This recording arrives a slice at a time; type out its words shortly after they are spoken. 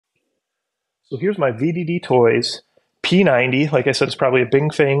So here's my VDD Toys P90. Like I said, it's probably a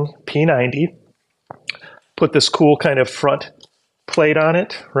Beng Feng P90. Put this cool kind of front plate on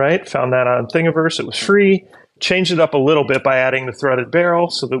it, right? Found that on Thingiverse. It was free. Changed it up a little bit by adding the threaded barrel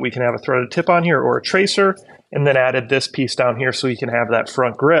so that we can have a threaded tip on here or a tracer, and then added this piece down here so you can have that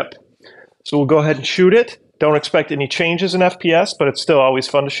front grip. So we'll go ahead and shoot it. Don't expect any changes in FPS, but it's still always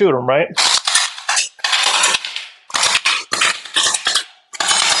fun to shoot them, right?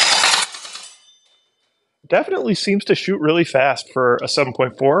 Definitely seems to shoot really fast for a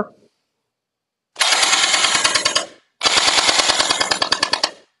 7.4.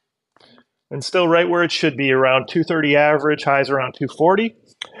 And still right where it should be, around 230 average, highs around 240.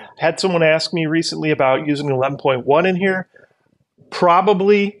 Had someone ask me recently about using 11.1 in here.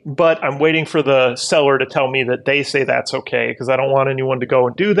 Probably, but I'm waiting for the seller to tell me that they say that's okay, because I don't want anyone to go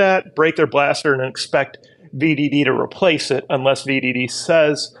and do that, break their blaster, and expect VDD to replace it unless VDD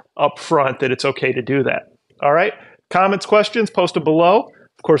says up front that it's okay to do that. All right, comments, questions, post them below.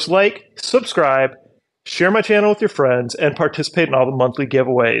 Of course, like, subscribe, share my channel with your friends, and participate in all the monthly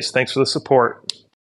giveaways. Thanks for the support.